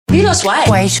You lost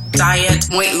weight. Diet.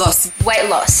 Weight loss. Weight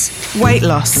loss. Weight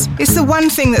loss. It's the one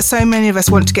thing that so many of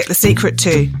us want to get the secret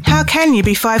to. How can you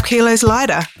be 5 kilos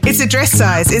lighter? It's a dress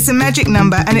size, it's a magic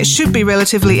number, and it should be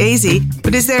relatively easy.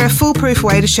 But is there a foolproof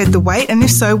way to shed the weight? And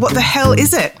if so, what the hell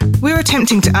is it? We're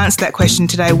attempting to answer that question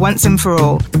today once and for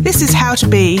all. This is How to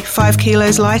Be 5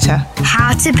 Kilos Lighter.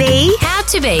 How to be. How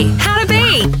to be. How to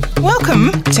be.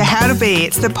 Welcome to How to Be.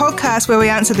 It's the podcast where we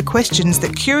answer the questions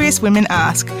that curious women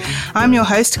ask. I'm your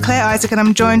host, Claire Isaac, and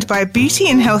I'm joined by beauty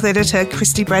and health editor,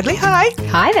 Christy Bradley. Hi.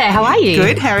 Hi there, how are you?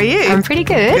 Good, how are you? I'm pretty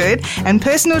good. Good. And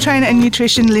personal trainer and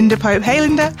nutrition, Linda Pope. Hey,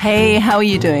 Linda. Hey, how are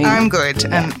you doing? I'm good,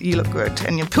 and you look good.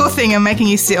 And your poor thing, I'm making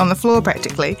you sit on the floor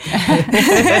practically.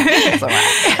 That's all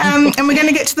right. And we're going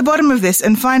to get to the bottom of this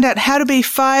and find out how to be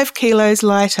 5 kilos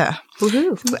lighter.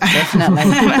 Woohoo.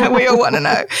 Definitely. We all want to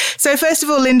know. So first of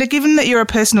all, Linda, given that you're a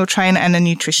personal trainer and a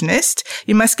nutritionist,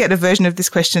 you must get a version of this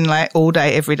question like all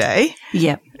day, every day.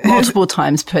 Yeah, multiple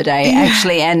times per day,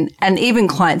 actually. And even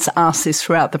clients ask this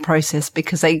throughout the process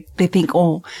because they think,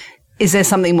 oh, is there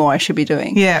something more I should be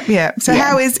doing? Yeah. So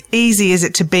how easy is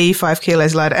it to be 5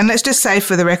 kilos lighter? And let's just say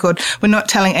for the record, we're not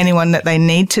telling anyone that they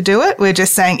need to do it. We're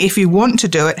just saying if you want to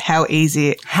do it, how easy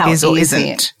it is or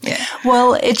isn't. Yeah.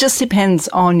 Well, it just depends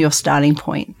on your starting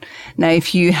point. Now,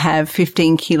 if you have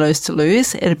 15 kilos to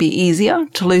lose, it'll be easier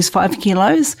to lose 5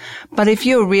 kilos. But if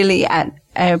you're really at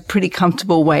a pretty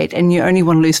comfortable weight and you only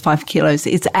want to lose 5 kilos,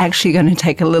 it's actually going to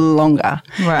take a little longer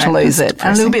to lose it.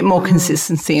 And a little bit more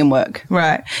consistency and work.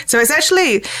 Right. So it's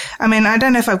actually, I mean, I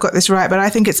don't know if I've got this right, but I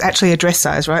think it's actually a dress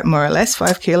size, right? More or less,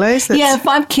 5 kilos. Yeah,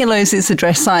 5 kilos is a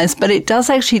dress size, but it does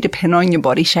actually depend on your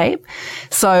body shape.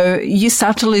 So you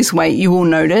start to lose weight, you will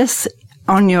notice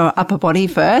on your upper body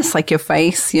first, like your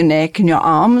face, your neck and your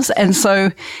arms. And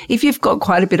so if you've got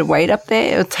quite a bit of weight up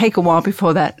there, it'll take a while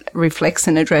before that reflects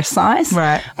in a dress size.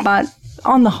 Right. But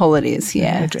on the whole, it is,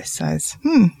 yeah. A dress size.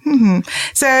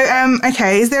 So,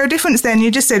 okay, is there a difference then?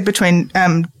 You just said between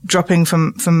dropping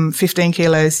from 15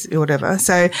 kilos or whatever.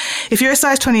 So if you're a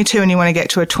size 22 and you want to get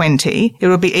to a 20, it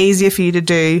will be easier for you to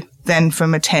do than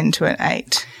from a 10 to an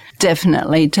 8.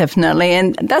 Definitely.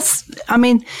 And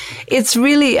it's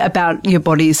really about your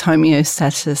body's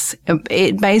homeostasis.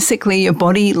 It basically, your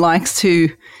body likes to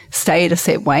stay at a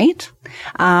set weight.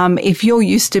 If you're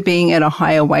used to being at a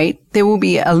higher weight, there will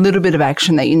be a little bit of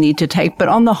action that you need to take. But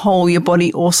on the whole, your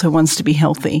body also wants to be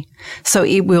healthy. So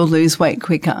it will lose weight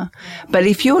quicker. But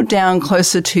if you're down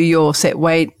closer to your set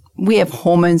weight, we have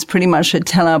hormones pretty much that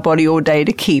tell our body all day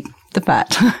to keep the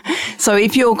fat. So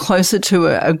if you're closer to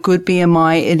a good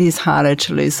BMI, it is harder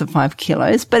to lose the 5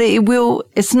 kilos, but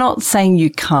it's not saying you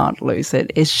can't lose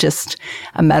it. It's just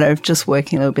a matter of just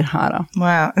working a little bit harder.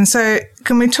 Wow. And so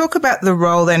can we talk about the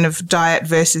role then of diet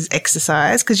versus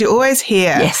exercise? Because you always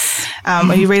hear,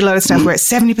 or you read a lot of stuff where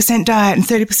it's 70% diet and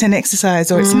 30%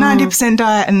 exercise, or it's 90%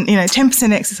 diet and,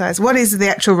 10% exercise. What is the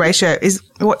actual ratio?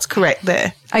 What's correct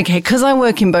there? Okay, because I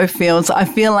work in both fields, I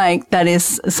feel like that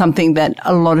is something that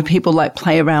a lot of people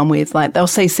play around with. Like they'll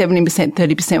say 70%,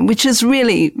 30%, which is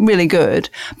really, really good.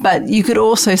 But you could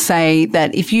also say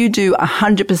that if you do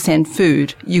 100%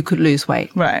 food, you could lose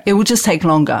weight. Right. It will just take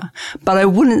longer. But I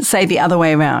wouldn't say the other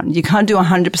way around. You can't do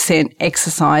 100%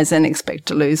 exercise and expect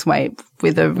to lose weight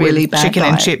with a really bad chicken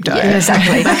diet. And chip diet. Yeah,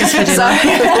 exactly.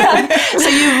 So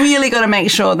you really got to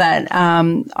make sure that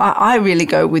I really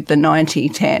go with the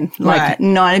 90-10, like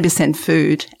 90%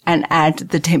 food and add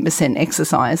the 10%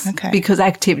 exercise because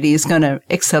activity is going to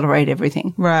accelerate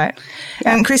everything. Right.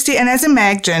 And Christy, and as a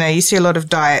mag journo, you see a lot of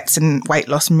diets and weight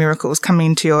loss miracles coming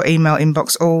into your email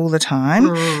inbox all the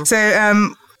time.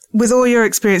 So with all your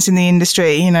experience in the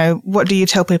industry, what do you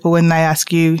tell people when they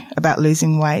ask you about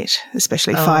losing weight,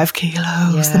 especially 5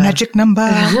 kilos, the magic number?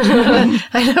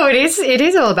 I know it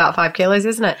is all about 5 kilos,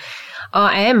 isn't it?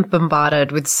 I am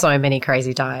bombarded with so many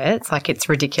crazy diets, like it's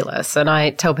ridiculous. And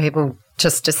I tell people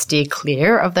just to steer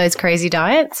clear of those crazy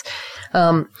diets.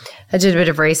 I did a bit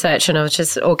of research and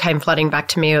it all came flooding back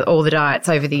to me, all the diets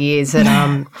over the years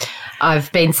that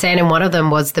I've been seen, and one of them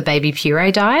was the baby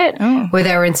puree diet, where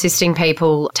they were insisting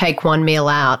people take one meal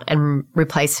out and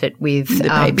replace it with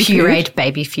pureed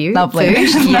baby food. Lovely.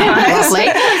 Lovely.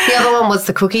 The other one was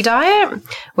the cookie diet,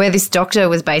 where this doctor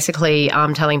was basically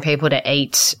telling people to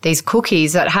eat these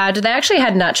cookies that they actually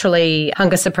had naturally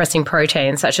hunger-suppressing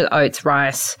proteins such as oats,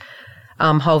 rice,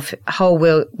 whole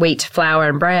wheat, flour,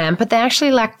 and bran, but they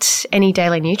actually lacked any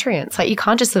daily nutrients. Like, you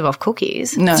can't just live off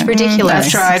cookies. No. It's ridiculous.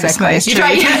 I've tried. Exactly. It's You true.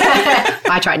 tried?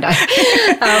 I tried, no.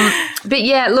 But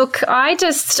yeah, look, I've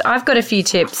got a few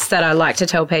tips that I like to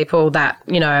tell people that,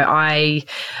 you know, I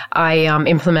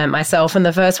implement myself. And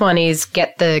the first one is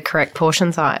get the correct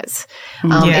portion size.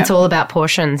 Yeah. It's all about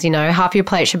portions, you know. Half your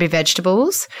plate should be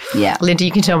vegetables. Yeah. Linda,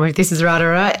 you can tell me if this is right or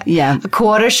right. Yeah. A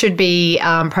quarter should be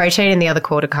protein and the other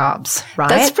quarter carbs, right?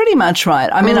 That's pretty much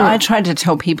right. I mean, I try to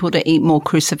tell people to eat more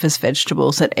cruciferous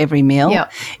vegetables at every meal. Yeah.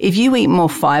 If you eat more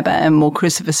fiber and more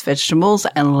cruciferous vegetables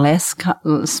and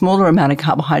smaller amount of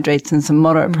carbohydrates and some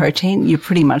moderate protein, you're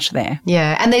pretty much there.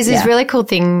 Yeah, and there's these really cool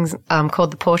things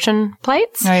called the portion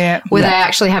plates. Oh, yeah. Where they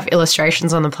actually have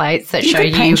illustrations on the plates that You show could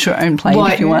you paint your own plate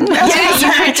if you want. Yeah,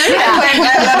 you could do that. A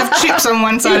lot of chips on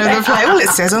one side of the plate. Well, it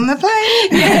says on the plate.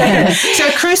 So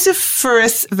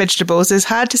cruciferous vegetables is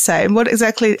hard to say. What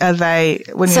exactly are they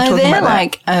when you're talking they're about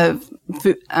like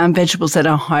vegetables that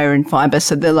are higher in fiber.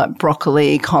 So they're like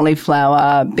broccoli,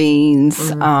 cauliflower, beans,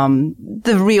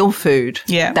 the real food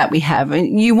that we have.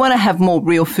 And you want to have more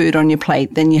real food on your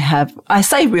plate than you have. I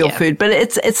say real food, but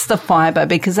it's the fiber,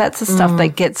 because that's the stuff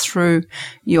that gets through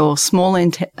your small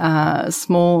intestine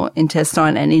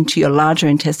and into your larger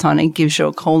intestine and gives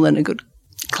your colon a good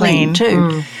clean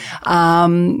too.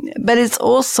 But it's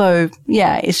also,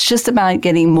 it's just about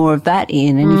getting more of that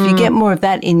in. And if you get more of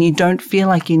that in, you don't feel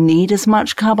like you need as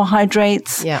much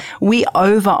carbohydrates. Yeah. We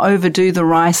overdo the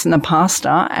rice and the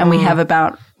pasta, and we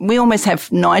almost have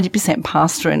 90%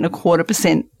 pasta and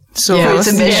 25% fruits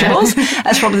and vegetables.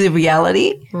 That's probably the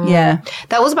reality. Yeah.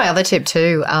 That was my other tip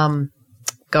too.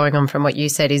 Going on from what you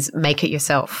said, is make it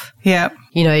yourself. Yeah.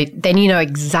 You know, then you know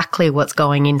exactly what's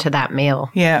going into that meal.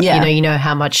 Yeah. Yeah. You know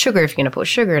how much sugar, if you're going to put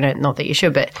sugar in it, not that you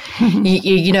should, but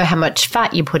you know how much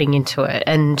fat you're putting into it.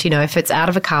 And, you know, if it's out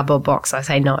of a cardboard box, I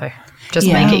say no. Just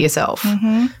make it yourself.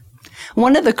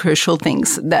 One of the crucial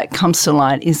things that comes to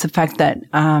light is the fact that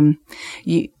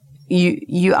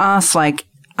you ask, like,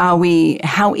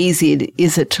 how easy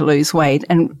is it to lose weight?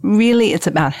 And really it's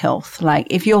about health. Like,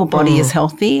 if your body is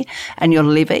healthy and your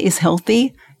liver is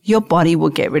healthy, your body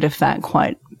will get rid of fat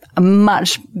quite a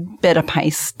much better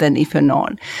pace than if you're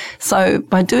not. So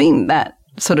by doing that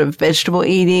sort of vegetable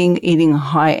eating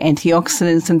high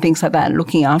antioxidants and things like that, and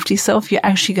looking after yourself, you're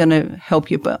actually going to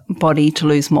help your body to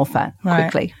lose more fat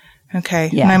quickly. Okay.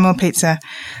 Yeah. No more pizza.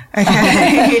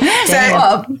 Okay.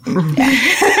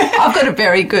 I've got a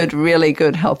really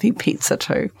good healthy pizza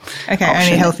too. Okay, Option.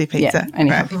 only healthy pizza. Yeah,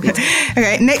 only healthy pizza.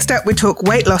 Okay, next up we talk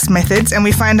weight loss methods and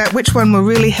we find out which one will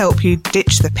really help you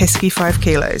ditch the pesky 5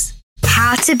 kilos.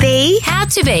 How to be. How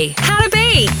to be. How to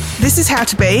be. This is How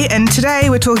to Be, and today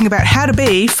we're talking about how to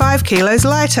be 5 kilos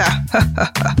lighter.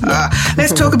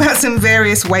 Let's talk about some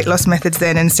various weight loss methods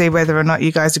then and see whether or not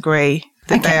you guys agree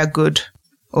that they are good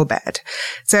or bad.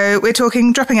 So we're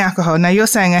talking dropping alcohol. Now you're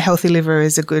saying a healthy liver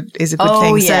is a good thing.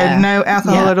 Yeah. So no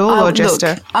alcohol at all, or just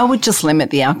I would just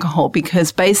limit the alcohol,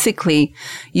 because basically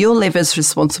your liver is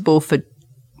responsible for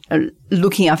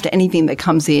looking after anything that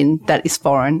comes in that is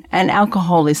foreign, and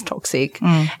alcohol is toxic,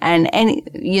 and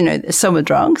so are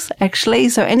drugs actually.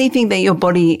 So anything that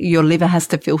your liver has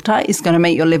to filter is going to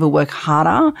make your liver work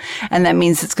harder, and that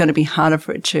means it's going to be harder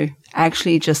for it to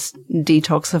actually just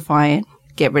detoxify it,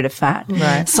 get rid of fat.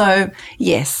 Right. So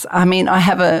yes, I mean, I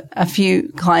have a few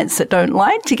clients that don't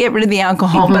like to get rid of the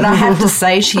alcohol, but I have to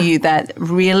say to you that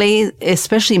really,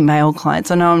 especially male clients,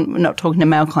 I know I'm not talking to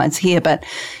male clients here, but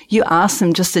you ask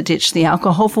them just to ditch the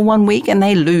alcohol for 1 week and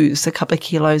they lose a couple of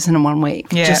kilos in 1 week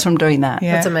just from doing that.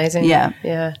 Yeah. That's amazing. Yeah.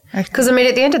 Yeah. Because, I mean,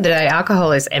 at the end of the day,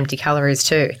 alcohol is empty calories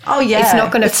too. Oh, yeah. It's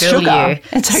not going to It's fill sugar. you.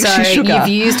 It's actually so sugar. you've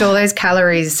used all those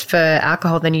calories for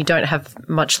alcohol, then you don't have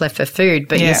much left for food,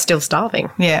 but you're still starving.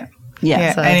 Yeah.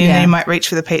 Yeah. And then you might reach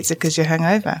for the pizza because you're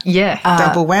hungover. Yeah.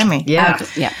 Double whammy. Yeah.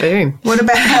 Yeah. Boom. What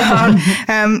about,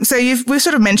 so we've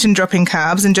sort of mentioned dropping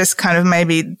carbs and just kind of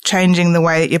maybe changing the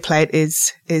way that your plate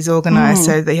is organized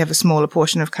so that you have a smaller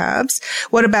portion of carbs.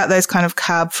 What about those kind of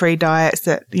carb-free diets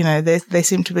that, you know, they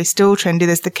seem to be still trendy?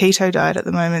 There's the keto diet at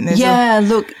the moment.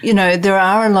 Look, you know, there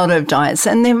are a lot of diets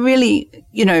and they're really,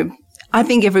 you know, I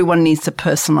think everyone needs to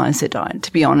personalize their diet,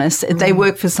 to be honest. They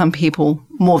work for some people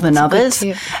more than others.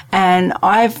 And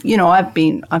I've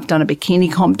done a bikini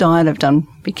comp diet. I've done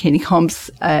bikini comps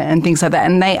and things like that.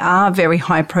 And they are very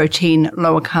high protein,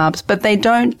 lower carbs, but they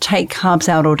don't take carbs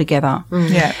out altogether.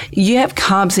 Yeah. You have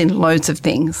carbs in loads of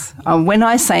things. When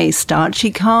I say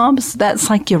starchy carbs, that's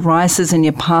like your rices and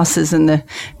your pastas and the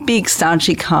big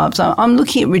starchy carbs. I'm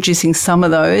looking at reducing some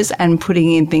of those and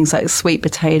putting in things like sweet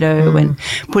potato and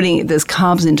there's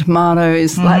carbs in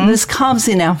tomatoes. Like there's carbs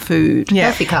in our food.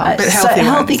 Yeah. Healthy carbs. But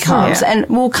healthy ones. carbs. Yeah. And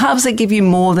carbs that give you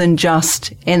more than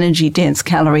just energy dense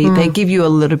calorie. They give you a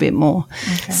little bit more.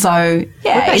 Okay. So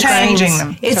it's changing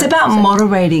them. It's about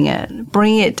moderating it,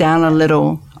 bringing it down a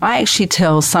little. I actually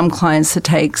tell some clients to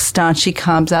take starchy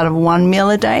carbs out of one meal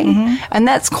a day, and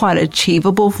that's quite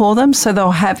achievable for them. So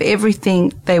they'll have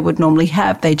everything they would normally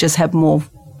have. They just have more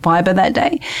fiber that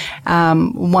day,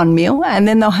 one meal, and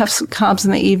then they'll have some carbs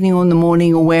in the evening or in the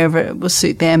morning or wherever it will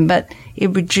suit them, but it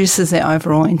reduces their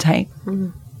overall intake.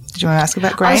 Did you want to ask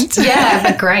about grains?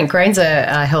 But grains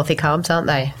are healthy carbs, aren't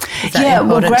they?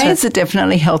 Grains are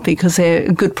definitely healthy because they're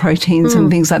good proteins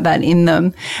and things like that in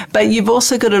them. But you've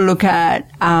also got to look at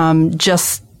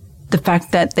just the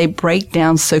fact that they break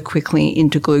down so quickly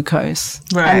into glucose.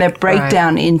 Right. And they break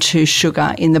down into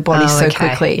sugar in the body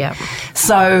quickly. Yep.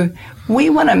 So we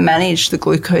want to manage the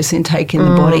glucose intake in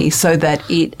the body so that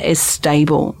it is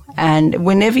stable. And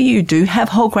whenever you do have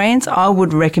whole grains, I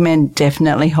would recommend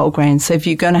definitely whole grains. So if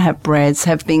you're going to have breads,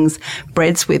 have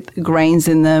breads with grains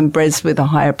in them, breads with a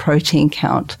higher protein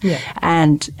count. Yeah.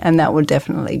 And that would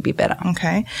definitely be better.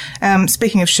 Okay.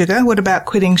 Speaking of sugar, what about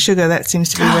quitting sugar? That seems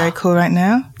to be very cool right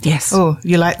now. Yes. Oh,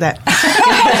 you like that?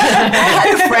 I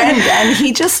had a friend and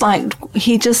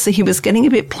he was getting a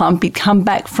bit plump. He'd come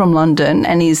back from London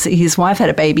and his wife had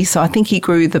a baby, so I think he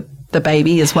grew the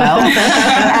baby as well.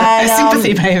 And, a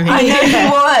sympathy baby. I know he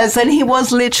was. And he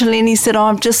was literally, and he said,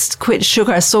 I've just quit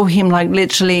sugar. I saw him like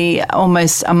literally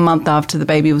almost a month after the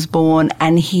baby was born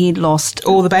and he lost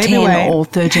all the baby 10 weight. or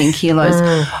 13 kilos.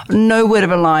 No word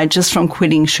of a lie, just from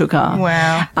quitting sugar.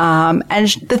 Wow. And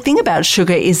the thing about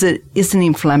sugar is it is an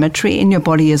inflammatory in your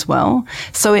body as well.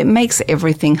 So it makes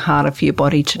everything harder for your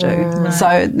body to do. Right.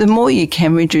 So the more you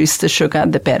can reduce the sugar,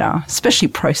 the better, especially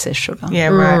processed sugar. Yeah,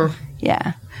 right.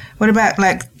 Yeah. What about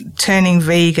like turning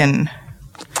vegan?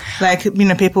 Like,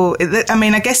 people,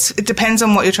 I guess it depends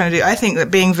on what you're trying to do. I think that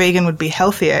being vegan would be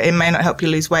healthier. It may not help you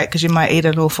lose weight because you might eat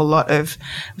an awful lot of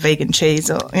vegan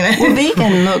cheese or, Well,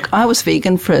 vegan, look, I was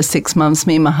vegan for 6 months.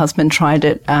 Me and my husband tried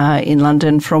it in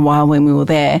London for a while when we were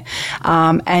there.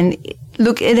 And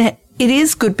look, it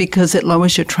is good because it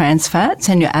lowers your trans fats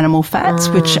and your animal fats,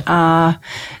 which are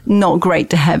not great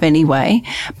to have anyway.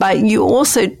 But you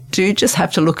also do just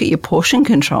have to look at your portion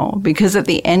control because at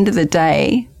the end of the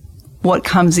day, what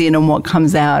comes in and what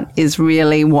comes out is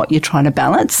really what you're trying to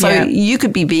balance. So you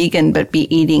could be vegan but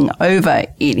be eating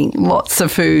lots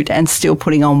of food and still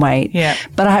putting on weight. Yeah.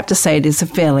 But I have to say it is a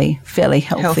fairly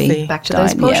healthy Back to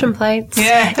those portion plates.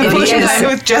 Yeah, the portion plate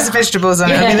with just vegetables on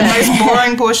it. It'll be the most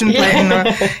boring portion plate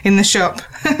in the shop.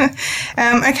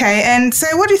 Okay, and so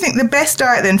what do you think the best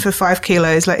diet then for 5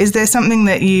 kilos? Like, is there something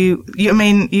that you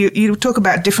talk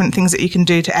about different things that you can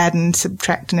do to add and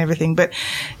subtract and everything, but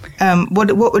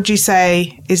what would you say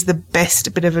is the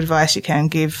best bit of advice you can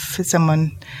give for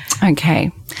someone?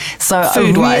 Okay. So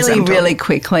really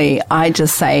quickly, I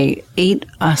just say eat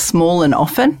small and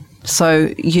often.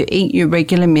 So you eat your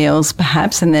regular meals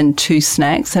perhaps and then 2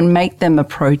 snacks and make them a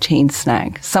protein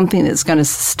snack, something that's going to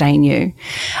sustain you.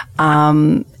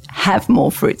 Have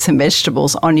more fruits and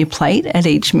vegetables on your plate at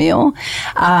each meal.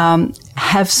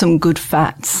 Have some good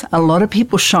fats. A lot of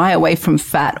people shy away from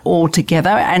fat altogether,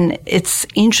 and it's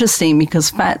interesting because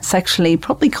fats actually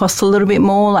probably cost a little bit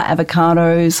more, like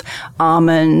avocados,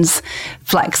 almonds,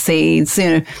 flax seeds,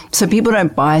 so people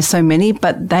don't buy so many,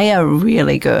 but they are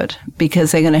really good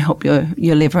because they're going to help your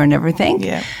liver and everything.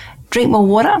 Yeah. Drink more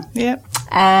water. Yeah.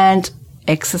 And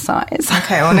exercise.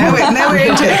 Okay, well now we're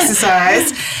into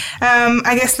exercise.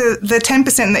 I guess the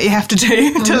 10% that you have to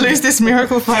do to lose this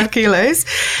miracle 5 kilos.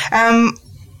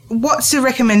 What's your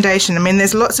recommendation? I mean,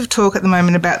 there's lots of talk at the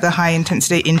moment about the high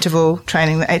intensity interval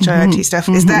training, the HIIT stuff.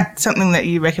 Is that something that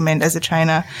you recommend as a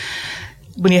trainer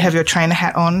when you have your trainer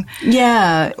hat on?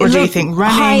 Yeah. Or do you think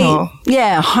running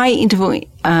high interval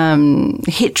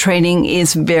HIIT training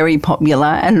is very popular.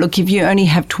 And look, if you only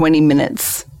have 20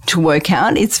 minutes to work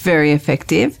out, it's very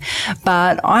effective.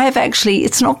 But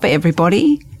it's not for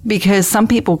everybody. because some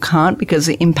people can't because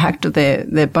of the impact of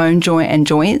their bone joint and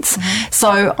joints.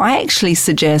 So I actually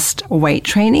suggest weight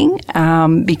training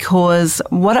because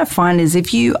what I find is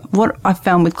what I've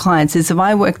found with clients is if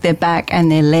I work their back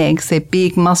and their legs, their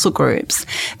big muscle groups,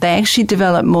 they actually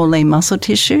develop more lean muscle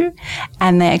tissue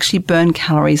and they actually burn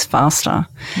calories faster.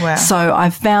 Wow. So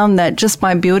I've found that just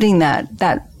by building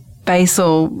that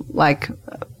basal,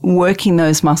 working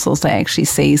those muscles, they actually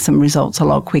see some results a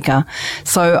lot quicker.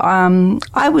 So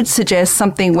I would suggest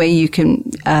something where you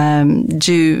can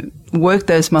work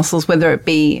those muscles, whether it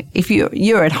be if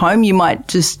you're at home, you might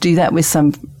just do that with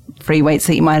some free weights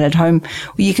that you might at home.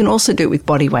 You can also do it with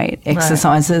body weight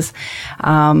exercises.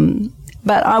 Right.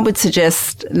 But I would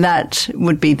suggest that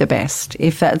would be the best.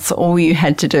 If that's all you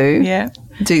had to do,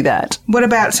 do that. What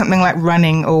about something like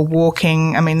running or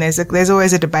walking? I mean, there's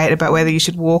always a debate about whether you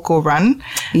should walk or run.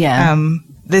 Yeah.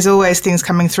 There's always things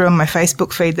coming through on my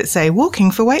Facebook feed that say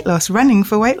walking for weight loss, running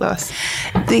for weight loss.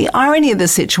 The irony of the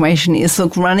situation is,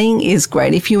 look, running is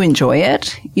great if you enjoy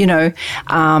it,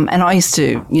 and I used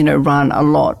to, run a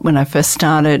lot when I first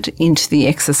started into the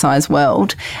exercise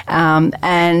world.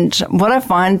 And what I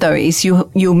find though is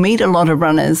you'll meet a lot of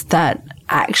runners that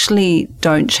actually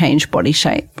don't change body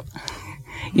shape.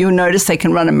 You'll notice they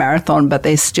can run a marathon, but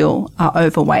they still are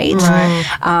overweight. Right.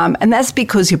 And that's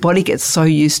because your body gets so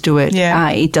used to it,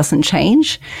 it doesn't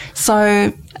change.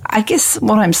 So I guess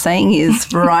what I'm saying is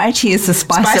variety is the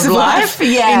spice of life.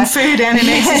 In food and in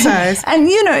exercise. And,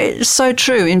 it's so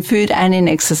true in food and in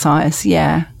exercise.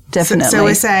 Yeah, definitely. So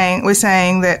we're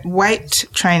saying that weight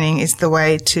training is the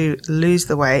way to lose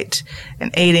the weight,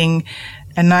 and eating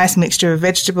a nice mixture of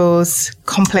vegetables,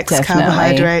 complex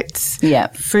carbohydrates,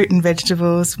 fruit and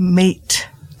vegetables, meat,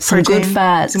 some protein, good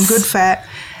fats. Some good fat.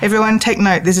 Everyone take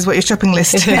note. This is what your shopping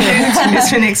list is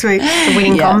for next week. The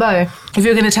winning combo. If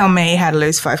you're going to tell me how to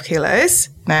lose 5 kilos,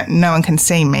 no one can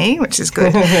see me, which is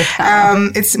good.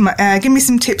 Give me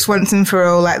some tips once and for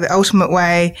all, like the ultimate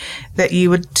way that you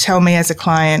would tell me as a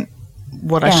client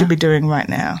what I should be doing right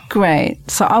now. Great.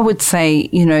 So I would say,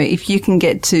 if you can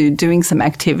get to doing some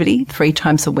activity 3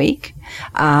 times a week,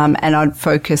 and I'd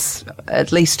focus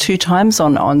at least 2 times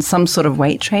on some sort of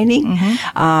weight training.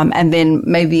 And then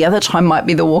maybe the other time might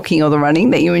be the walking or the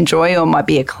running that you enjoy, or might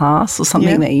be a class or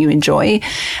something that you enjoy.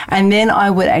 And then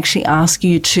I would actually ask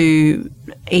you to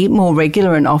eat more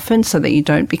regular and often so that you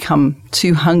don't become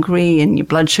too hungry and your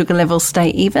blood sugar levels stay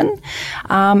even.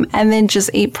 And then just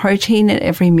eat protein at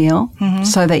every meal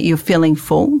so that you're feeling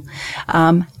full.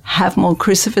 Have more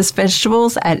cruciferous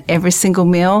vegetables at every single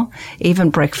meal, even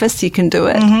breakfast, you can do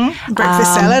it.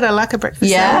 Breakfast salad, I like a breakfast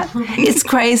salad. It's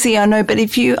crazy, I know, but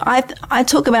I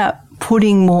talk about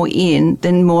putting more in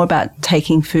than more about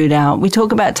taking food out. We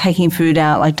talk about taking food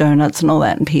out like donuts and all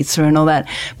that and pizza and all that.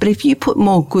 But if you put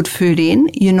more good food in,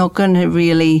 you're not going to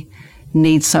really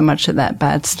need so much of that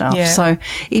bad stuff. Yeah. So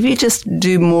if you just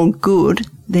do more good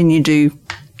than you do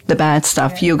the bad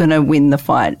stuff, you're going to win the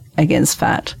fight against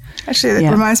fat. Actually,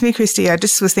 that reminds me, Christy, I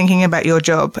just was thinking about your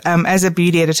job. As a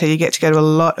beauty editor, you get to go to a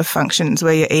lot of functions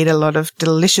where you eat a lot of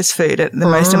delicious food at the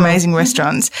most amazing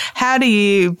restaurants. How do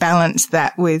you balance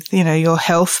that with, your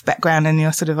health background and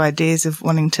your sort of ideas of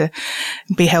wanting to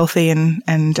be healthy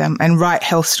and write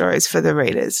health stories for the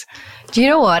readers? Do you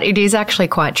know what? It is actually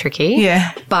quite tricky.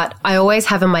 Yeah. But I always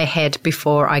have in my head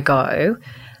before I go,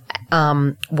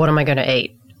 what am I going to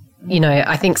eat?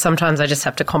 I think sometimes I just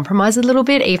have to compromise a little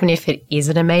bit. Even if it is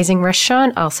an amazing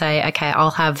restaurant, I'll say, okay,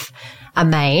 I'll have a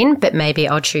main, but maybe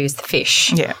I'll choose the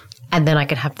fish. Yeah. And then I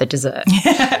can have the dessert.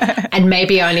 And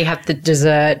maybe I only have the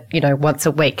dessert, once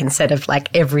a week instead of like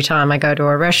every time I go to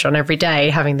a restaurant every day,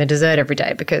 having the dessert every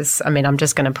day because, I'm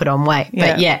just going to put on weight.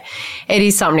 Yeah. But it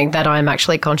is something that I'm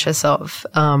actually conscious of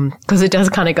because it does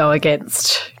kind of go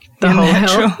against the whole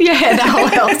health. Yeah, the whole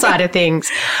health side of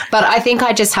things. But I think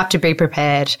I just have to be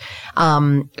prepared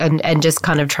and just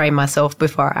kind of train myself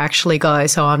before I actually go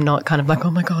so I'm not kind of like,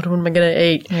 oh my God, what am I going to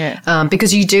eat? Yeah.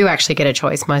 Because you do actually get a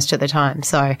choice most of the time.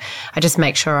 So I just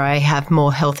make sure I have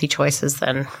more healthy choices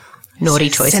than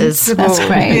naughty choices. Sensible. That's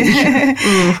great.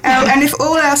 And if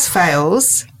all else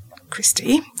fails,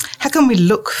 Christy, how can we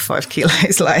look 5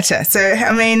 kilos lighter? So,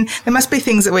 there must be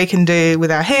things that we can do with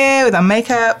our hair, with our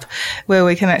makeup, where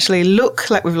we can actually look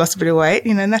like we've lost a bit of weight.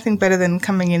 Nothing better than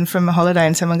coming in from a holiday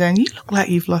and someone going, you look like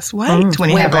you've lost weight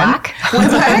when you Wear haven't. black. Wear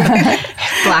black.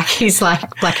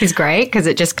 Black is great because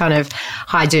it just kind of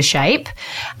hides your shape.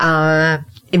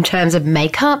 In terms of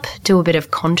makeup, do a bit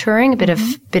of contouring, a bit of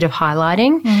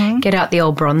highlighting. Get out the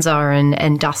old bronzer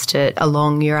and dust it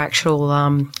along your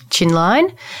actual chin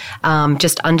line,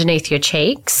 just underneath your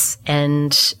cheeks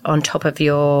and on top of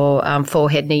your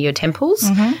forehead near your temples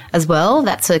as well.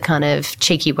 That's a kind of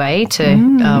cheeky way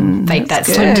to fake that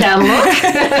slim down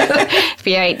look if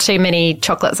you ate too many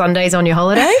chocolate sundaes on your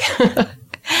holiday.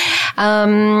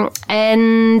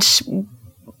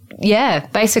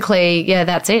 Basically,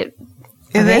 that's it.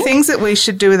 Are there things that we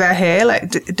should do with our hair?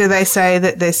 Like, do they say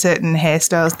that there's certain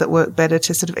hairstyles that work better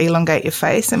to sort of elongate your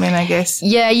face? I mean, I guess.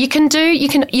 Yeah, you can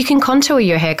contour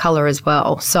your hair color as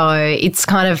well. So it's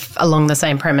kind of along the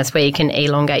same premise where you can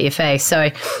elongate your face. So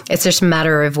it's just a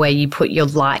matter of where you put your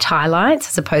light highlights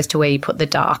as opposed to where you put the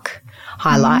dark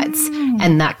highlights.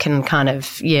 And that can kind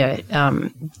of,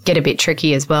 get a bit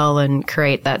tricky as well and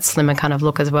create that slimmer kind of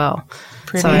look as well.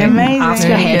 Pretty amazing. Ask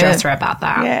your hairdresser about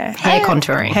that. Yeah. Hair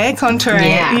contouring. Hair contouring.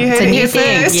 Yeah, You it's heard a it new here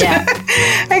thing. first. Yeah.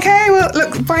 Okay, well,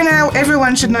 look, by now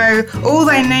everyone should know all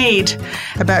they need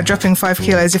about dropping 5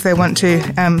 kilos if they want to.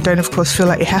 Don't, of course, feel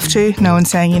like you have to. No one's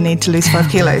saying you need to lose 5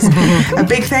 kilos. A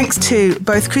big thanks to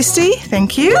both Christy.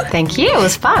 Thank you. Thank you. It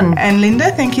was fun. And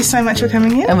Linda, thank you so much for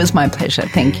coming in. It was my pleasure.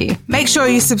 Thank you. Make sure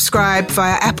you subscribe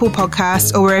via Apple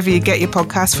Podcasts or wherever you get your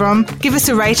podcasts from. Give us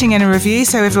a rating and a review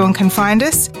so everyone can find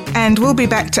us. And we'll be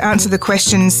back to answer the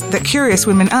questions that curious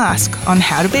women ask on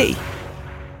How to Be.